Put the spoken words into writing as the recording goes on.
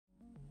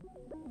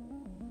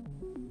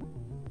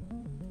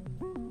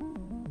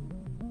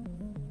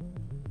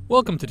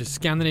Welcome to the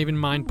Scandinavian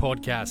Mind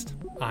podcast.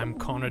 I'm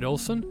Conrad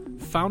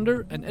Olsson,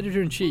 founder and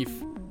editor-in-chief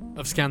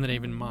of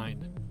Scandinavian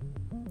Mind.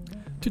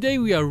 Today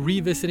we are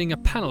revisiting a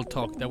panel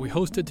talk that we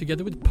hosted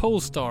together with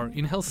Polestar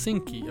in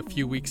Helsinki a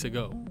few weeks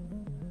ago.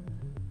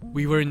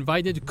 We were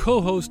invited to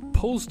co-host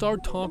Polestar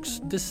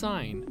Talks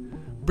Design,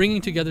 bringing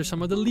together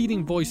some of the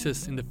leading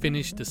voices in the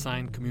Finnish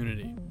design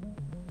community.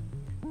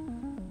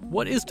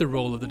 What is the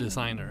role of the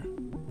designer?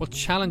 What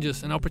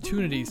challenges and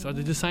opportunities are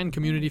the design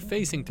community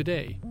facing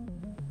today?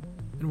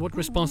 And what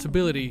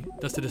responsibility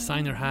does the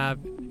designer have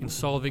in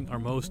solving our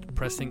most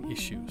pressing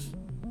issues?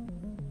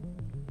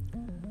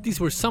 These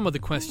were some of the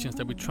questions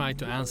that we tried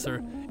to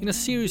answer in a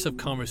series of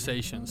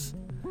conversations.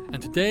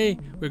 And today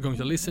we're going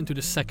to listen to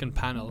the second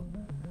panel,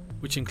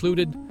 which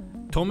included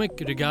Tomek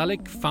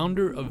Regalik,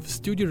 founder of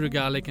Studio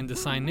Regalik and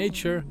Design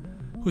Nature,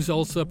 who's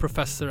also a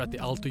professor at the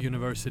Aalto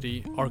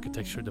University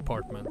Architecture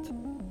Department,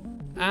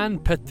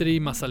 and Petteri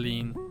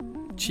Masalin,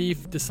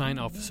 Chief Design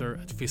Officer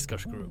at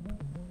Fiskars Group.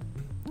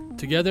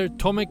 Together,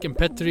 Tomek and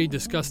Petteri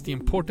discussed the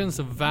importance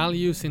of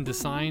values in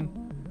design,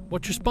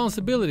 what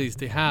responsibilities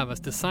they have as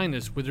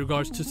designers with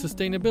regards to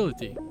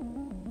sustainability,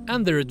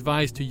 and their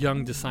advice to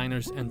young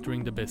designers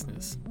entering the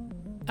business.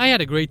 I had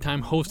a great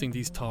time hosting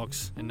these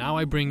talks, and now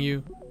I bring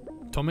you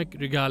Tomek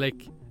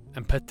Regalik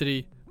and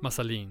Petteri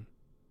Masalin.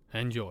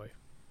 Enjoy.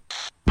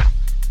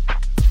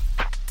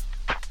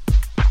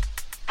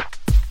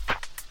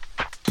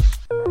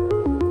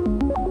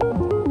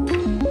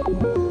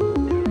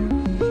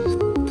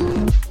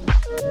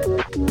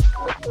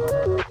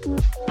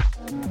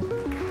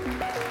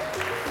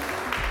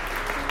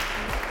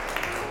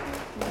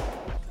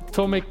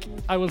 Tomek,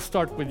 I will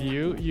start with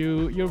you.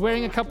 You're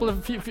wearing a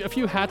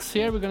few hats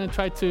here. We're going to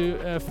try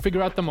to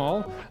figure out them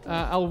all.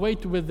 I'll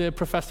wait with the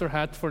professor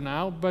hat for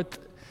now. But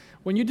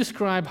when you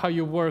describe how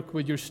you work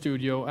with your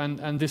studio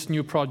and this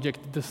new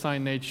project,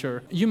 Design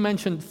Nature, you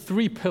mentioned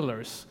 3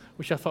 pillars,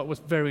 which I thought was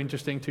very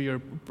interesting to your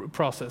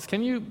process.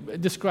 Can you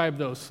describe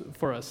those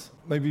for us?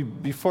 Maybe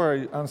before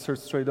I answer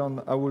straight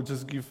on, I will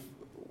just give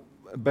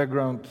a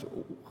background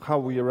how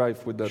we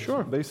arrived with that.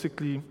 Sure.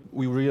 Basically,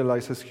 we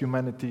realized as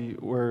humanity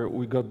where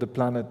we got the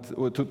planet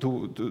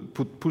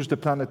to push the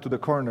planet to the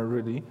corner.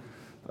 Really,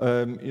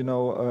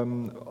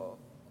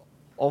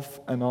 off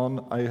and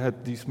on, I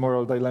had these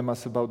moral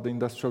dilemmas about the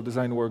industrial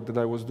design work that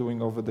I was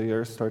doing over the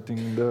years, starting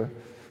in the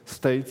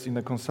States in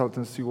the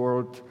consultancy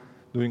world,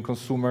 doing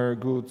consumer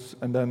goods,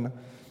 and then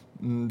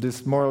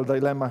this moral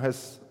dilemma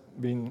has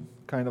been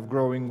kind of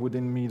growing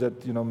within me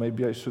that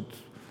maybe I should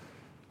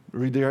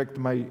redirect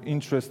my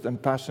interest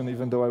and passion,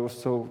 even though I was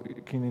so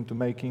keen into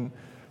making.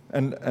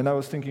 And I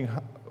was thinking,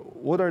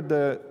 what are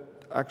the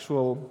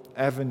actual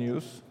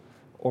avenues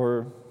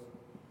or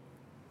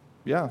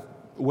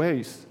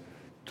ways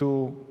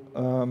to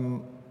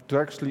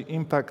actually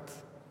impact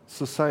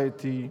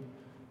society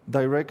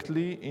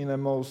directly in a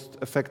most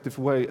effective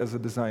way as a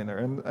designer?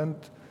 And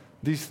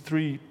these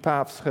 3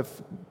 paths have,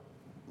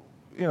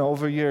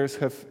 over years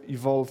have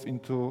evolved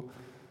into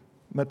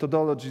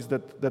methodologies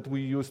that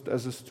we used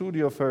as a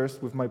studio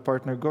first with my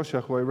partner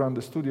Gosia, who I run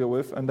the studio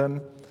with, and then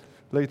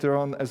later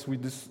on, as we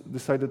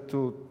decided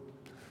to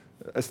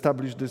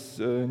establish this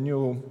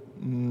new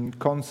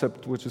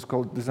concept, which is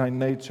called Design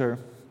Nature,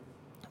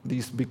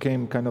 these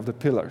became kind of the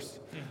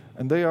pillars.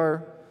 And they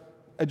are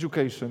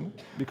education,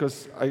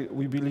 because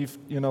we believe,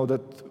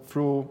 that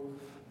through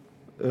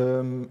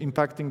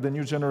impacting the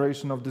new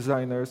generation of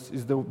designers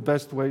is the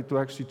best way to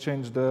actually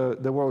change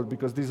the world,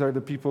 because these are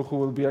the people who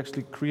will be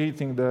actually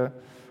creating the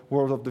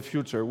world of the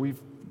future. We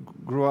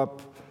grew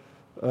up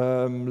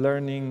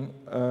learning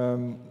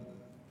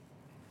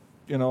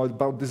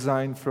about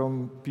design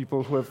from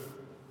people who have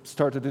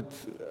started it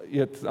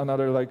yet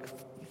another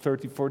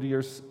 30, 40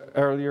 years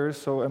earlier.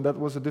 And that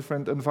was a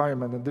different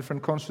environment, a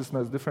different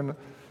consciousness, different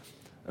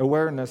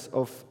awareness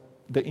of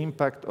the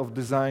impact of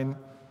design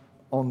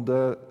on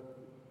the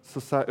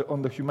society,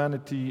 on the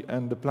humanity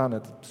and the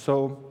planet.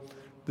 So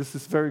this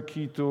is very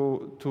key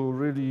to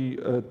really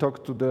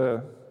talk to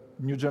the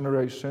new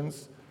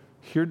generations,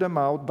 hear them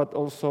out, but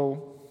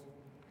also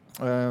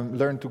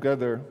learn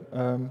together.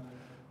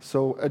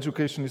 So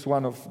education is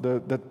one of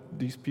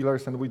these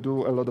pillars, and we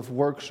do a lot of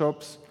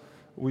workshops.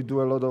 We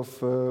do a lot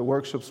of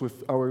workshops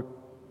with our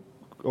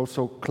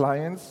also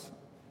clients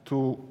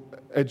to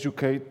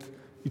educate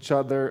each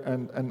other,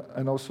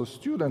 and also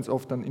students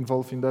often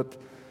involved in that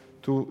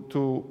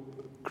to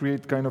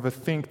create kind of a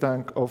think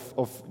tank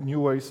of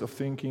new ways of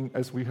thinking,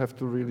 as we have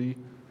to really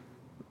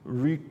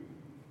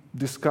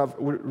reconnect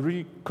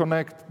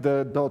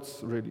the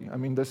dots, really. I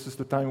mean, this is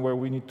the time where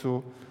we need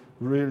to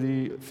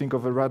really think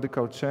of a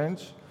radical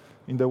change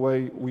in the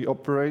way we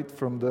operate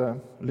from the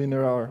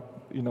linear,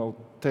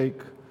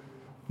 take,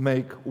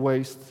 make,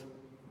 waste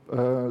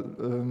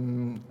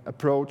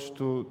approach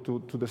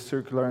to the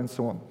circular and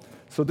so on.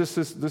 So this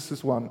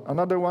is one.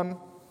 Another one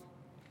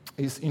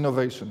is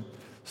innovation.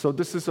 So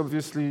this is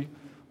obviously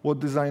what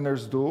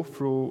designers do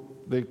through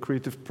their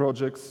creative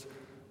projects.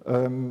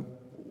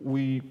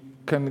 We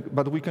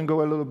can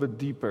go a little bit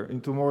deeper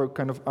into more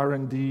kind of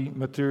R&D,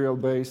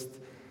 material-based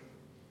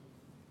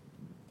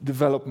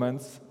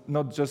developments,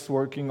 not just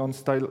working on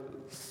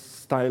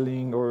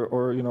styling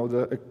or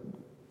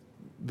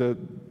the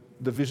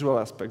visual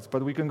aspects,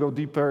 but we can go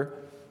deeper,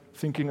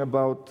 thinking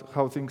about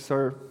how things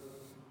are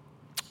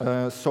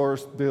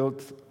sourced,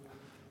 built,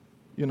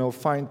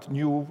 find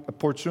new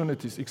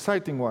opportunities,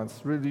 exciting ones,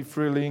 really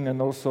thrilling,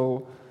 and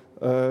also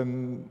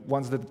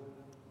ones that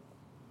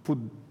put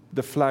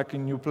the flag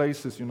in new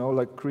places,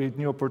 like create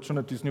new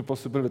opportunities, new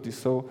possibilities.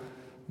 So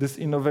this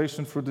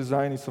innovation through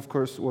design is, of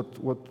course,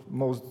 what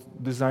most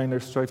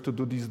designers strive to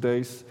do these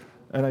days.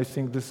 And I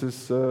think this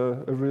is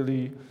a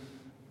really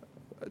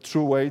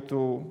true way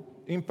to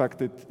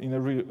impact it in a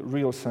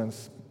real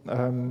sense.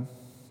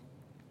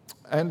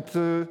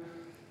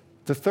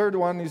 The third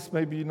one is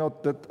maybe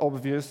not that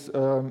obvious.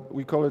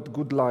 We call it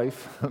good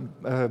life.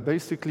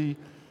 Basically,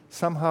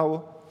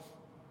 somehow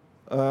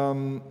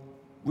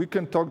we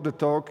can talk the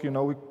talk.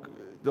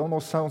 It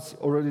almost sounds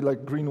already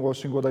like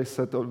greenwashing what I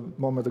said a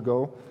moment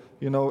ago.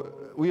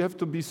 We have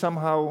to be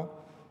somehow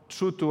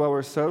true to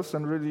ourselves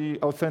and really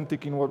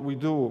authentic in what we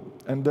do.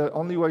 And the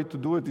only way to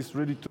do it is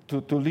really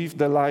to live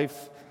the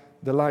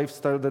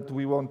lifestyle that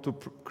we want to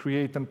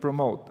create and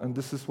promote. And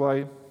this is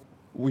why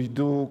we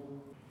do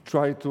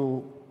try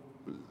to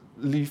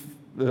live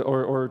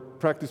or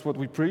practice what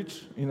we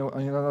preach, in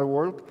another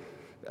world,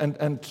 and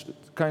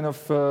kind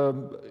of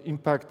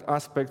impact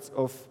aspects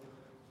of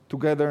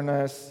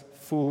togetherness,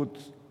 food,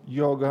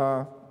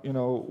 yoga,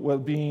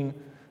 well-being,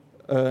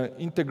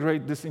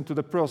 integrate this into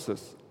the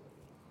process.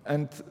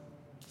 And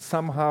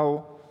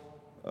somehow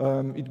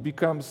it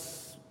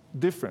becomes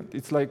different.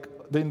 It's like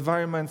the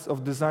environments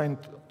of design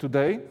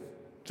today,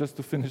 just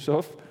to finish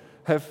off,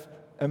 have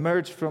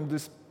emerged from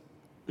this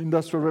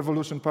industrial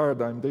revolution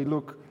paradigm.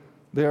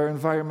 They are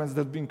environments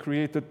that have been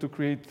created to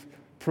create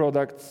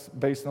products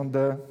based on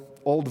the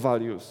old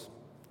values.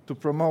 To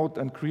promote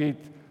and create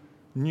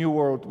new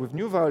world with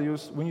new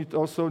values, we need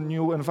also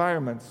new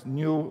environments,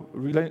 new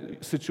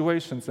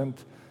situations, and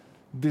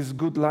this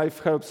good life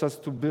helps us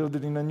to build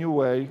it in a new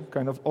way,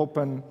 kind of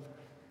open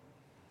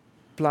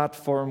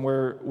platform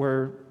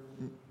where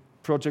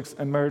projects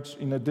emerge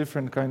in a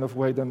different kind of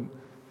way than,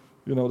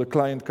 the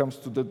client comes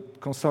to the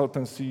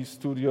consultancy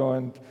studio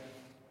and,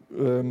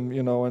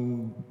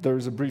 and there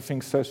is a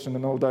briefing session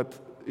and all that.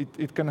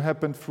 It can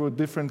happen through a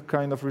different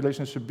kind of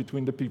relationship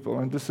between the people.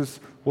 And this is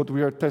what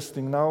we are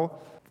testing now.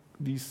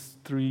 These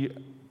three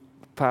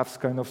paths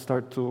kind of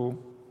start to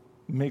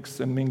mix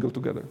and mingle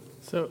together.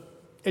 So,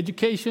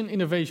 education,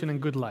 innovation,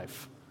 and good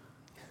life.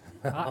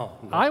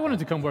 I wanted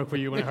to come work for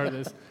you when I heard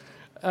this.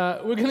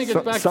 We're going to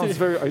get back sounds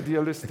very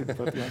idealistic,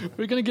 but yeah.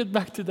 We're going to get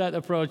back to that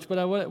approach, but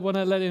I want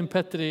to let in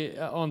Petri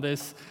on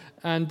this.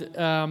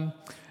 And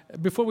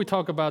before we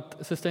talk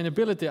about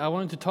sustainability, I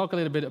wanted to talk a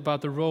little bit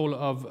about the role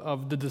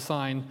of the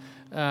design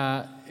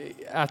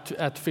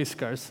at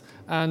Fiskars.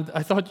 And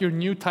I thought your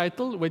new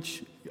title,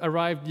 which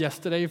arrived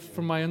yesterday,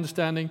 from my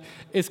understanding,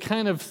 is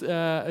kind of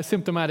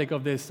symptomatic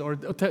of this, or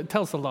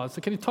tells a lot.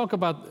 So can you talk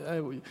about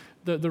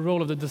the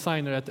role of the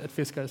designer at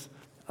Fiskars?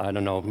 I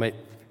don't know.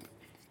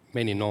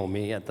 Many know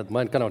me. That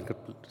I'm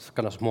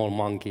kind of small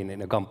monkey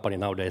in a company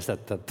nowadays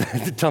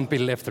that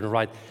jumping left and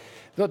right.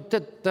 But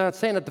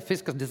saying that the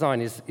Fiskars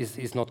design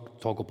is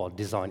not talk about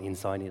design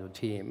inside the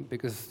team,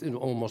 because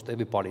almost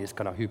everybody is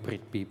kind of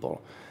hybrid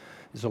people.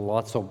 There's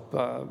lots of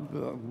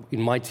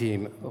in my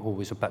team who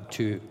is about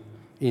 2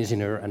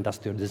 engineer and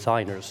industrial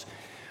designers.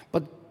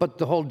 But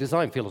the whole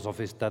design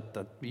philosophy is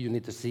that you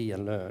need to see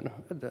and learn.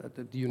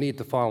 That you need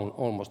to find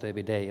almost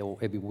every day or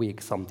every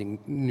week something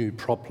new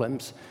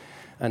problems.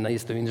 And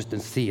it's interesting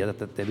to see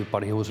that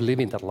everybody who's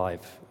living that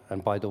life,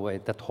 and by the way,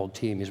 that whole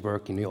team is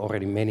working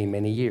already many,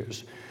 many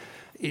years,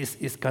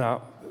 is kind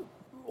of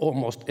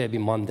almost every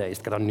Monday is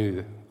kind of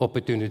new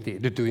opportunity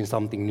to doing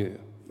something new.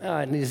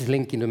 And this is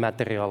linking to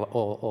material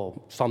or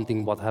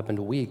something what happened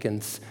to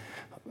weekends,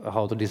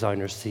 how the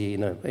designers see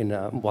in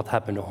what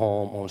happened at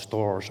home, on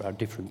stores, are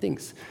different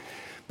things.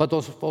 But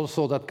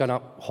also that kind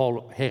of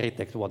whole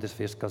heritage, what is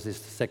Fiskars, is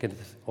the second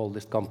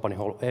oldest company in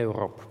whole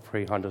Europe,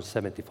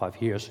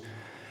 375 years.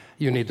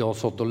 You need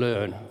also to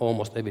learn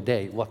almost every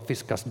day what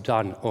Fiskars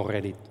done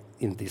already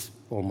in this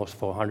almost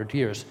 400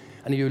 years.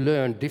 And you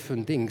learn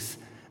different things,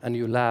 and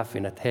you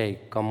laughing at,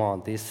 hey, come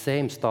on, this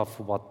same stuff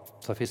what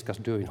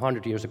Fiskars doing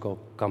 100 years ago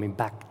coming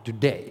back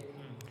today.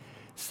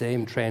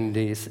 Same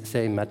trendies,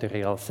 same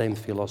material, same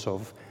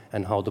philosophy,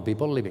 and how the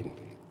people living.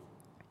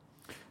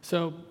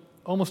 So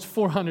almost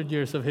 400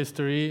 years of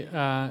history,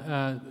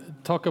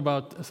 talk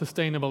about a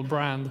sustainable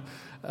brand.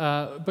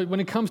 But when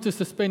it comes to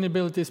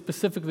sustainability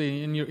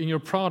specifically in your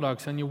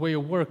products and your way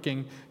of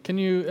working, can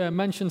you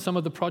mention some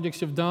of the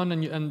projects you've done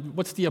and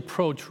what's the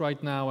approach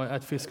right now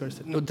at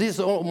Fiskars? No,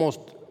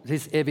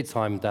 this every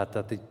time that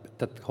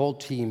the whole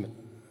team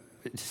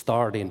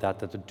starting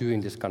that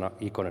doing this kind of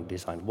iconic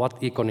design. What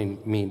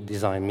iconic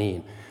design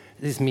mean?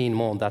 This mean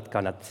more that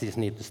kind of this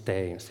need to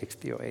stay in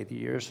 60 or 80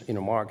 years in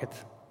a market,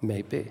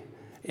 maybe.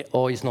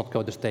 Or it's not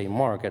going to stay in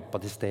market,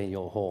 but it's stay in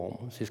your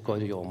home. It's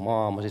going to your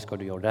mom, it's going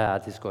to your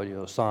dad, it's going to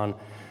your son,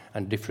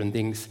 and different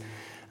things.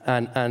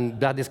 And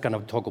that is kind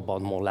of talk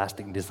about more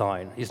lasting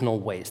design. It's no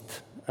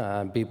waste.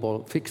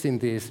 People fixing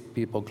this,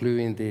 people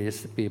gluing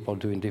this, people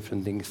doing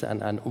different things,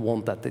 and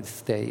want that to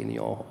stay in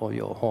your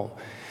home.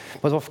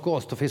 But of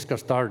course, the Fiskars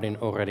started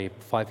already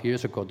 5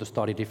 years ago to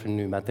study different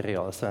new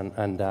materials,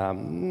 and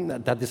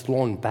that is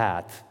long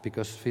path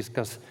because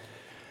Fiskars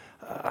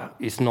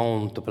is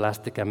known to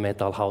plastic and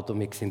metal, how to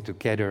mix it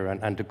together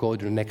and to go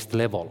to the next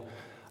level.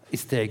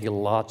 It's taking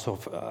lots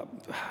of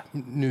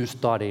new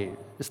studying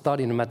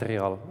the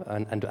material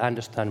and to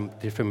understand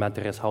different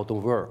materials, how to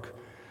work.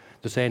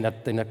 To say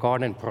that in a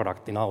garden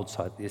product in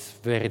outside is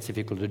very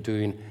difficult to do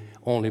in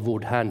only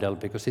wood handle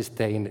because it's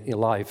staying in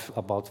life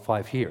about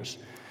 5 years.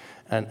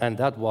 And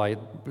that's why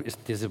this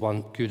is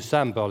one good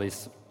sample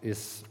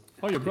is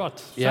Oh, you brought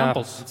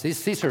samples. These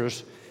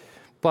scissors,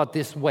 but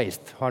this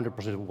waste,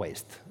 100%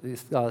 waste.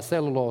 This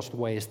cellulose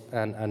waste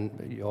and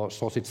your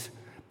sausage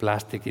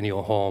plastic in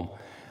your home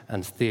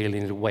and steel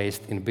in the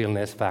waste in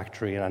builders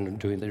factory and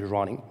doing the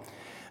running.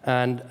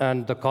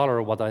 And the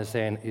color, what I'm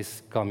saying,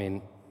 is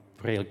coming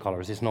real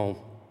colors. There's no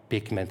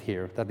pigment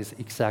here. That is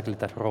exactly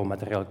that raw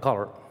material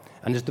color.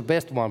 And it's the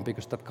best one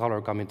because that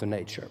color comes into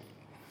nature.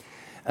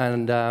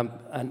 And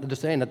the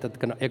saying that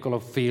kind of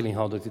ecological feeling,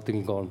 how does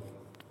it go?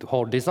 The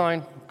whole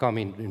design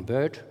coming in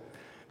bird,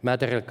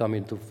 material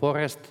coming to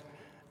forest,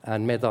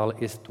 and metal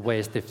is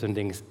waste, different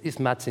things, is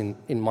matching,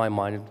 in my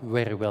mind,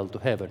 very well to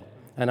heaven.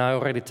 And I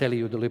already tell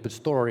you the little bit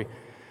story.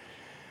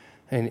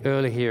 And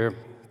early here,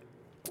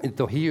 it's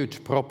a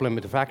huge problem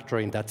with the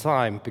factory in that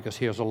time because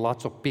here's a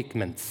lots of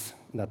pigments.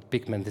 That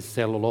pigment is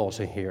cellulose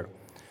in here.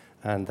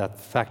 And that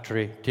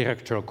factory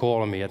director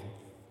called me and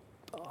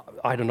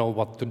I don't know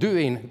what to do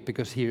in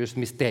because here's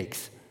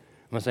mistakes.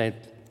 I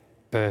said,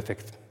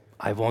 perfect.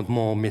 I want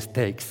more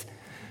mistakes.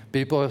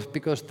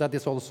 Because that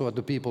is also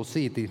the people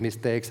see these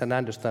mistakes and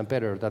understand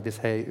better that is,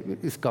 hey,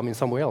 it's coming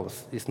somewhere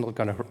else. It's not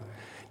kind of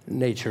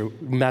nature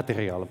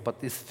material, but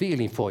it's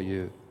feeling for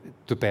you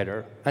to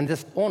better. And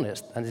it's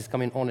honest, and it's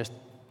coming honest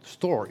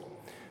story.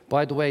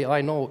 By the way,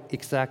 I know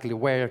exactly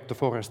where the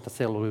forest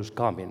cellulose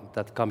coming,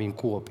 that coming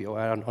Kuopio.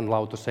 I'm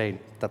allowed to say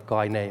that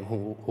guy name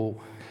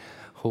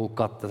who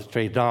cut the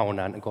tree down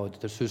and go to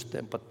the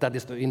system. But that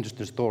is the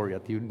interesting story,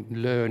 that you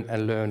learn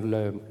and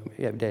learn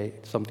every day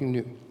something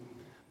new.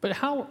 But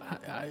how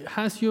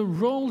has your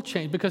role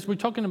changed? Because we're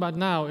talking about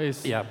now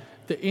is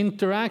the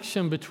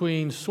interaction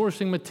between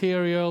sourcing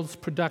materials,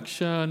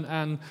 production,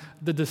 and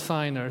the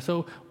designer.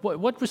 So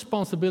what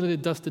responsibility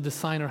does the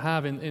designer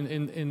have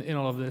in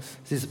all of this?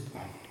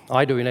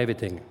 I do in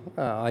everything.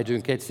 I do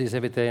in sketches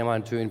every day,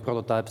 I'm doing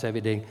prototypes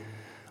every day.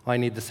 I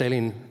need to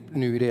selling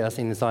new ideas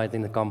inside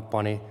in the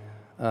company.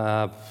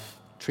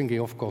 Drinking,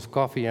 of course,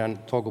 coffee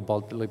and talk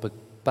about a little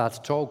bit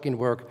bad joking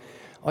work.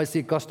 I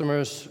see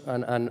customers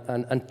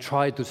and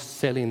try to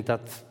sell in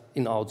that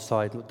in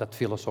outside that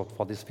philosophy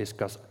what this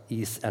Fiskars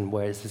is and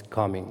where is it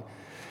coming.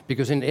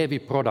 Because in every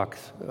product,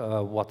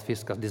 what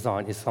Fiskars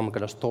design is some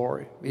kind of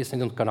story. It's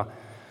not kind of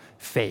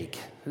fake.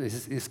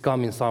 It's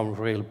coming some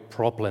real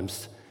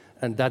problems.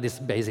 And that is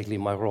basically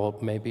my role.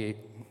 Maybe,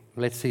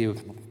 let's see,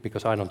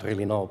 because I don't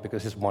really know,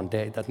 because it's one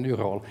day, that new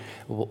role,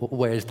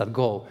 where does that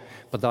go?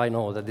 But I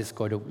know that this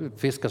going to,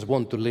 Fiskars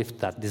want to lift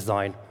that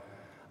design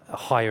a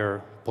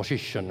higher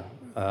position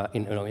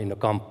in the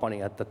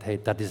company.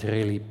 That is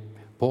really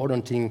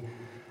important thing,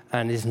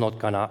 and it's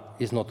not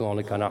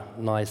only kind of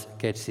nice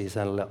sketches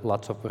and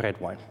lots of red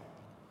wine.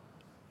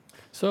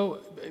 So,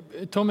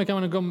 Tomek, I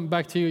want to go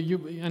back to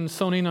you and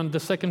zone in on the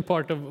second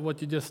part of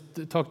what you just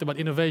talked about,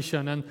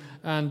 innovation,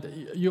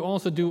 and you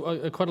also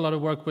do quite a lot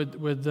of work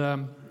with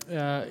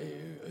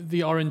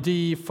the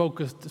R&D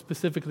focused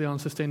specifically on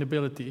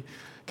sustainability.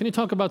 Can you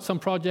talk about some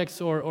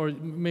projects or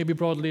maybe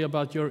broadly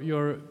about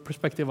your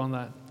perspective on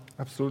that?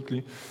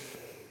 Absolutely.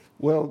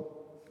 Well,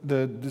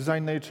 the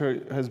Design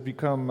Nature has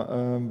become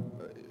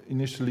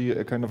initially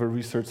a kind of a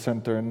research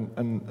center,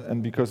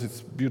 and because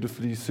it's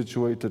beautifully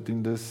situated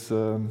in this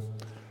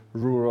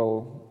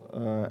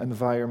rural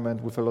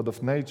environment with a lot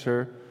of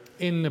nature.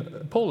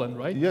 In Poland,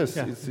 right? Yes,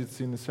 yeah.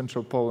 It's in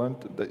central Poland.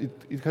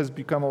 It has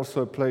become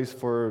also a place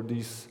for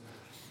these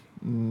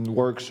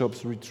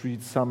workshops,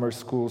 retreats, summer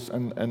schools,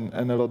 and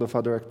a lot of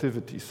other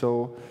activities.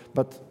 So,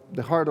 but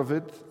the heart of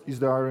it is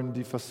the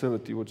R&D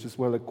facility, which is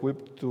well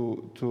equipped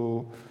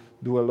to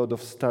do a lot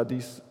of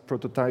studies,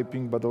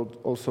 prototyping, but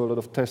also a lot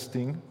of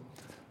testing.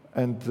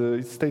 And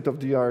it's state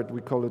of the art.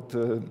 We call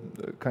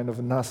it kind of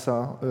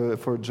NASA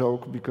for a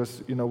joke,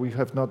 because we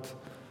have not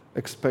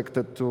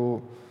expected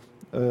to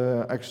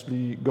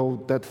actually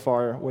go that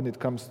far when it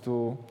comes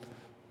to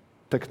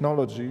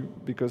technology,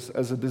 because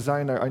as a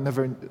designer I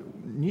never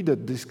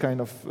needed this kind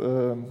of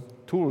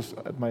tools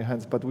at my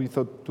hands, but we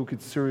took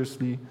it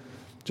seriously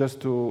just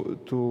to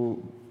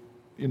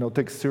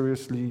take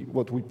seriously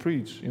what we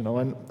preach,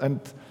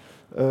 and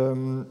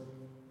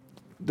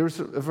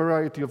there's a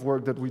variety of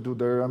work that we do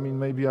there. I mean,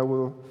 maybe I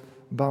will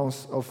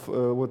bounce off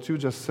what you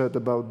just said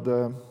about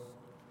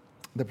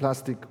the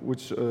plastic,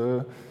 which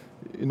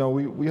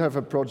we have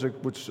a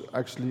project which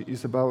actually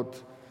is about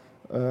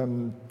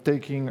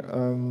taking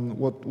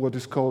what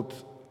is called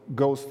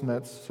ghost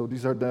nets. So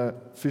these are the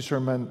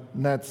fishermen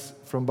nets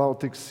from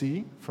Baltic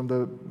Sea,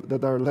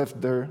 that are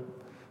left there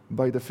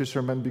by the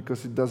fishermen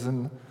because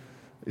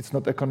it's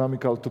not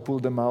economical to pull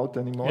them out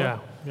anymore.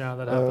 Yeah,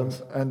 that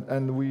happens.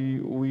 And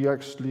we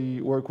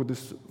actually work with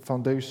this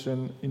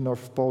foundation in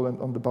North Poland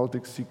on the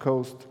Baltic Sea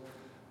coast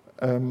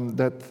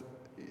that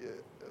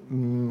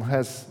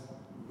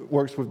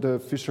works with the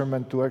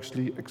fishermen to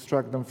actually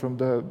extract them from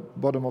the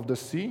bottom of the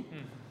sea.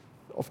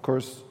 Of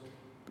course,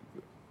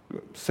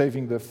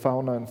 saving the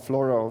fauna and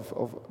flora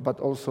but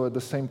also at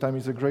the same time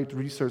is a great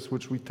resource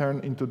which we turn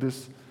into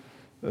this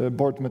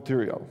board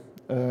material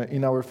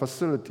in our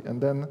facility.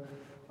 And then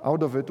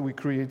out of it, we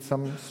create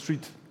some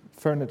street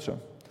furniture.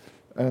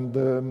 And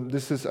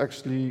this is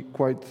actually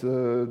quite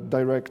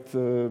direct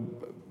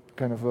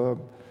kind of a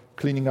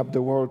cleaning up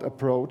the world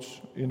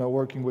approach,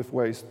 working with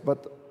waste.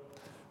 But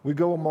we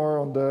go more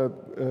on the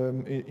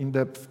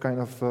in-depth kind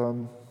of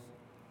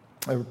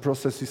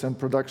processes and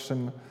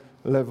production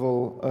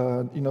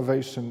level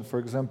innovation. For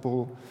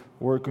example,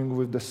 working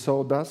with the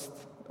sawdust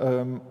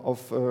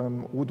of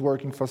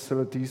woodworking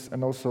facilities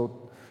and also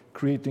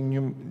creating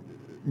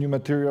new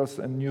materials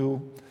and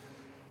new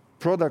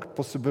product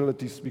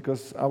possibilities,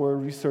 because our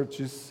research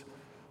is,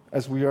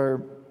 as we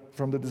are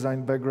from the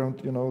design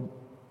background,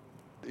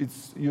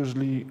 it's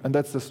usually, and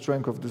that's the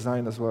strength of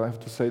design as well, I have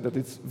to say, that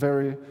it's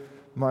very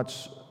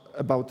much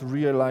about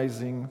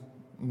realizing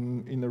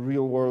in the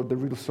real world the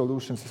real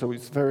solutions. So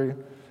it's very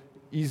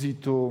easy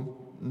to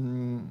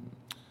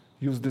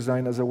use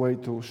design as a way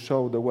to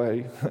show the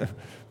way,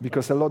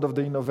 because a lot of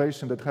the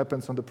innovation that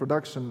happens on the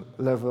production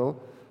level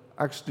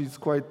actually it's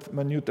quite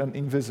minute and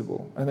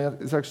invisible. And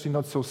it's actually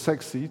not so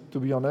sexy, to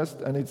be honest,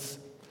 and it's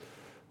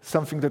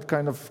something that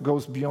kind of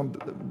goes behind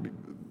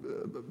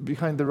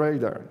the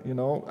radar,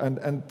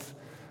 And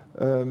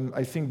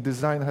I think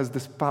design has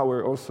this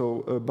power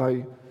also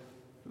by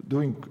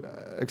doing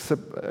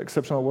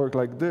exceptional work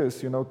like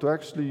this, to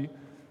actually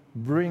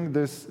bring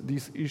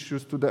these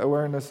issues to the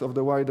awareness of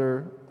the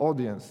wider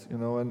audience,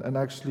 and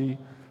actually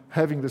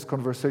having this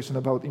conversation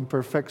about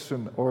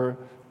imperfection or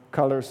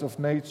colors of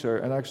nature,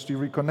 and actually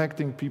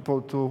reconnecting people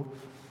to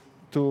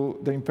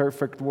the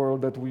imperfect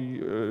world that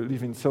we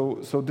live in.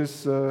 So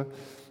this a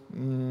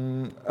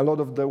lot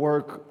of the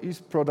work is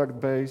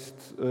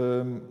product-based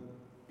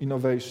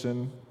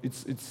innovation.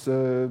 It's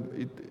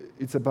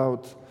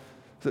about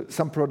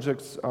some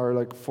projects are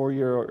like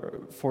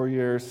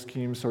 4-year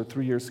schemes or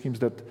 3-year schemes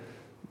that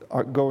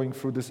are going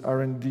through this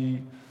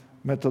R&D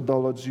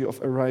methodology of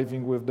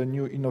arriving with the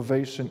new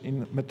innovation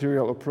in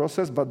material or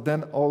process, but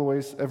then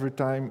always, every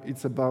time,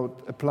 it's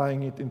about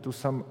applying it into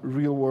some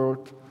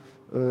real-world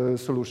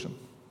solution.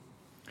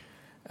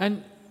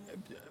 And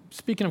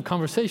speaking of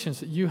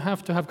conversations, you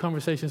have to have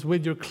conversations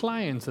with your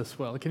clients as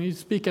well. Can you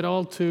speak at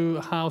all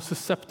to how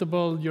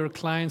susceptible your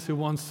clients who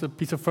wants a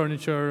piece of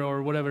furniture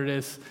or whatever it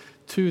is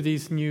to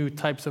these new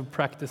types of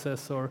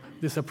practices or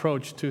this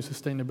approach to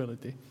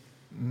sustainability?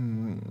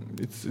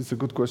 It's a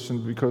good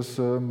question because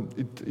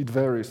it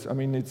varies. I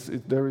mean,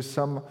 there is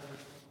some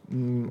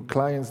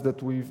clients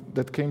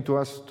that came to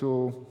us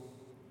to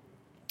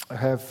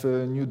have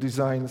new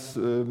designs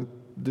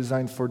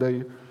designed for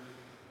their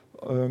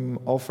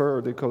offer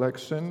or their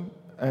collection,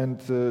 and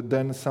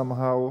then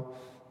somehow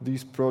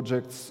these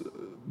projects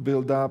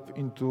build up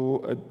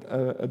into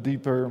a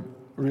deeper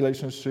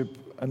relationship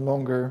and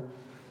longer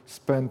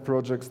span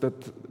projects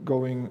that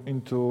going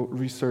into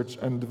research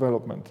and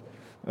development.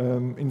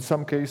 In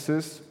some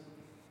cases,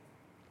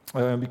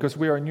 because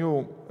we are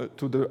new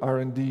to the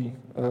R&D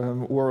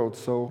world,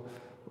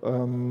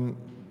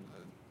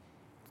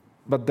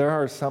 but there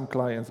are some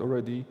clients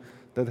already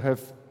that have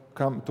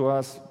come to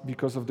us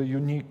because of the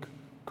unique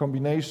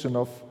combination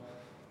of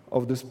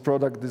this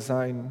product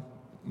design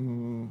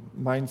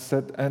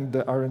mindset and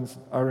the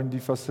R&D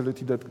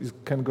facility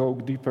that can go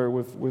deeper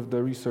with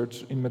the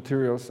research in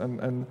materials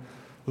and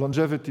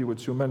longevity,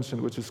 which you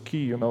mentioned, which is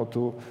key.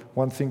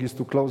 One thing is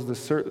to close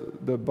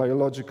the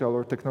biological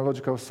or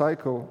technological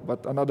cycle,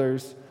 but another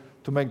is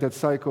to make that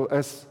cycle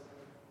as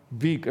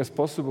big as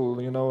possible,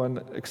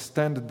 and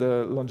extend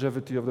the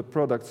longevity of the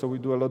product. So we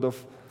do a lot of,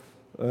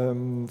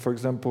 for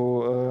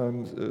example,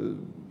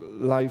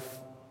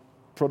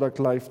 product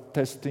life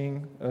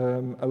testing,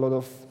 a lot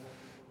of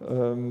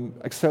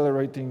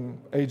accelerating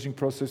aging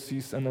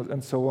processes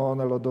and so on,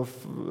 a lot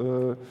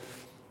of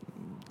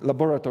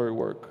laboratory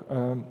work,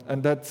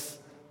 and that's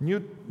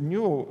new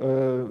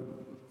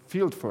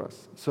field for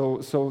us.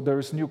 So there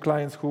is new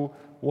clients who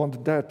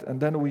want that, and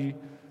then we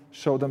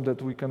show them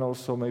that we can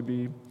also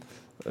maybe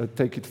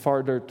take it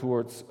farther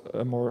towards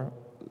a more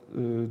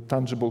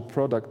tangible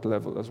product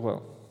level as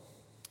well.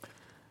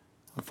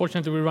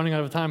 Unfortunately, we're running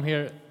out of time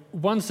here.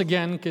 Once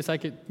again, because I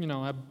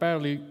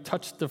barely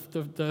touched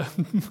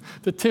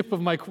the tip of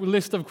my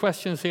list of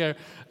questions here.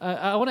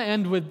 I want to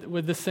end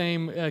with the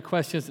same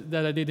questions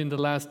that I did in the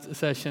last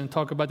session.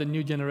 Talk about the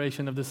new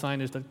generation of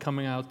designers that are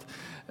coming out.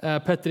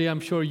 Petri, I'm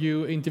sure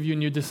you interview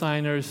new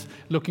designers,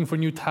 looking for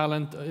new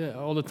talent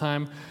all the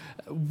time.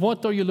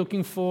 what are you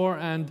looking for,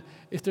 and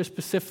is there a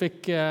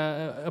specific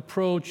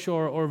approach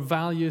or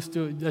values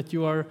that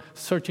you are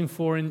searching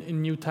for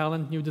in new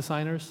talent, new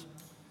designers?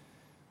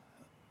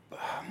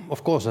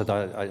 Of course, that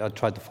I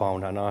try to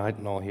find, and I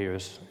know here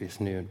is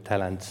new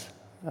talents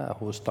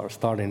who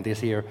starting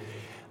this year,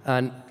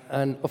 and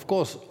of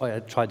course I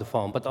try to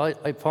find, but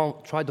I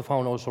try to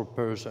find also a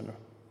person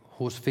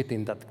who's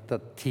fitting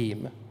that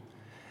team.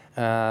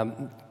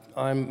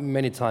 I'm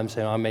many times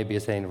saying, I may be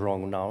saying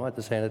wrong now, at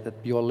the saying that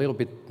you're a little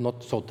bit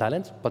not so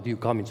talented, but you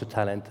come into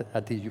talent,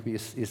 and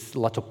is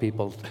lots of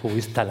people who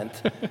is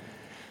talent,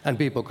 and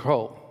people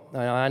grow.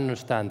 I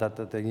understand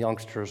that the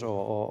youngsters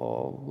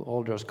or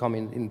olders come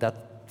in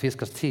that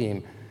Fiskars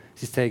team,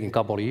 it's taking a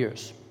couple of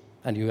years,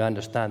 and you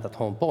understand that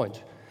home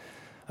point.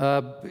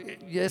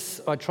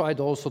 Yes, I tried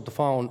also to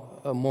find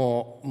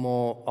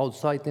more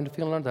outside in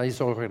Finland.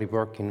 He's already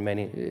working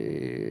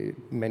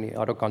many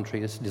other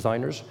countries,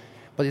 designers,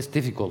 but it's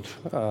difficult,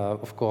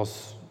 of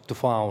course, to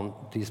find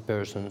these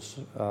persons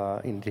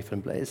in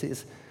different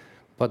places.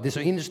 But it's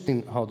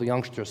interesting how the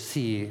youngsters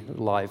see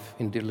life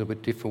in a little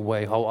bit different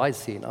way, how I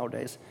see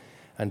nowadays.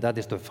 And that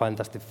is the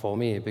fantastic for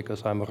me,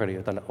 because I'm already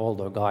an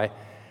older guy.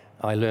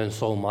 I learn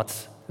so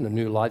much, a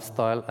new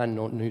lifestyle and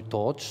new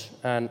thoughts.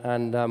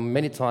 And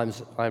many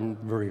times I'm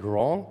very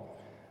wrong.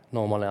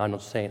 Normally I'm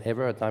not saying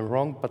ever that I'm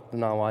wrong, but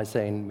now I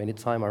say many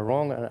times I'm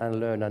wrong and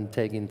learn and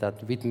taking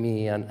that with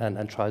me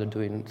and try to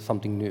do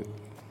something new.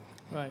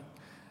 Right.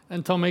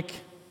 And Tomek,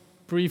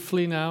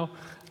 briefly now.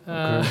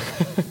 Okay.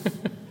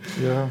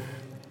 Yeah.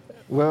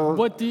 Well,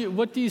 what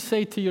do you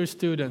say to your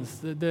students,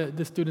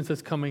 the students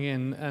that's coming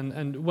in,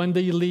 and when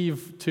they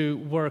leave to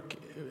work,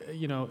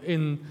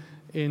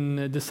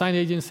 in design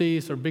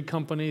agencies or big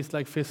companies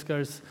like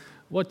Fiskars?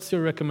 What's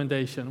your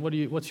recommendation?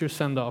 What's your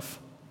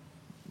send-off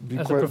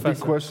as a professor?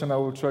 Big question. I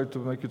will try to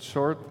make it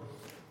short.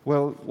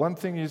 Well, one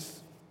thing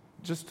is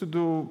just to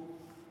do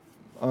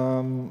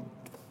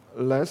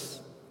less,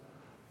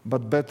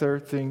 but better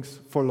things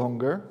for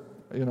longer.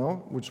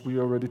 Which we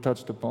already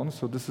touched upon.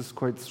 So this is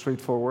quite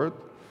straightforward.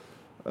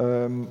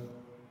 So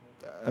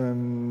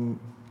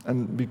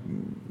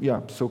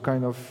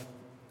kind of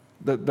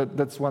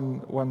that's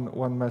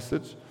one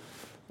message.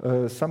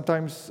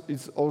 Sometimes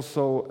it's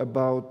also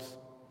about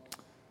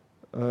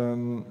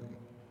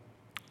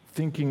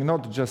thinking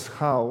not just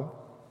how,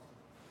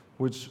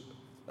 which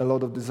a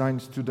lot of design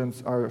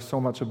students are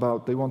so much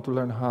about. They want to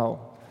learn how,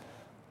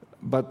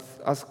 but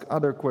ask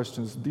other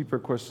questions, deeper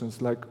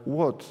questions like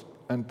what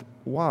and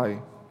why.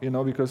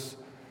 Because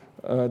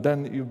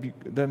then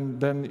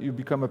you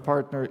become a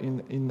partner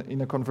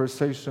in a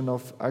conversation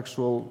of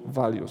actual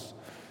values.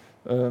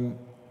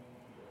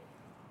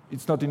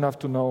 It's not enough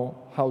to know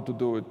how to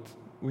do it.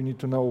 We need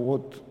to know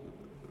what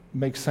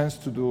makes sense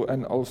to do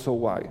and also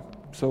why.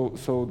 So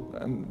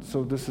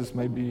this is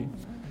maybe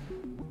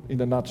in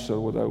a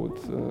nutshell what I would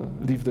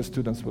leave the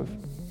students with.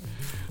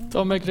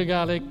 Tomek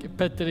Regalik,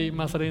 Petteri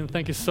Masarin,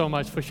 thank you so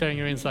much for sharing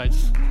your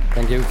insights.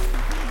 Thank you.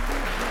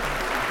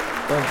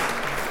 Thanks.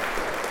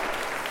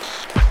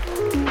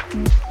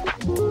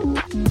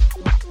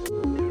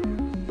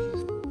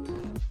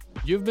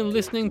 You've been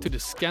listening to the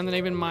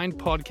Scandinavian Mind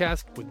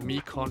podcast with me,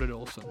 Conrad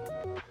Olsson.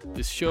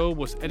 This show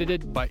was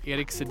edited by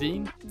Erik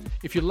Sedin.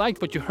 If you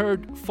liked what you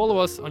heard, follow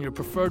us on your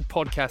preferred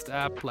podcast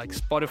app like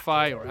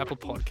Spotify or Apple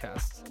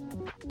Podcasts.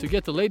 To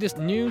get the latest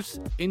news,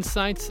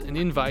 insights, and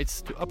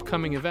invites to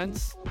upcoming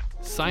events,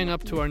 sign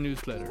up to our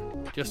newsletter.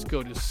 Just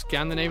go to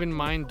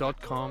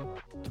scandinavianmind.com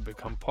to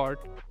become part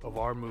of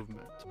our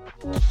movement.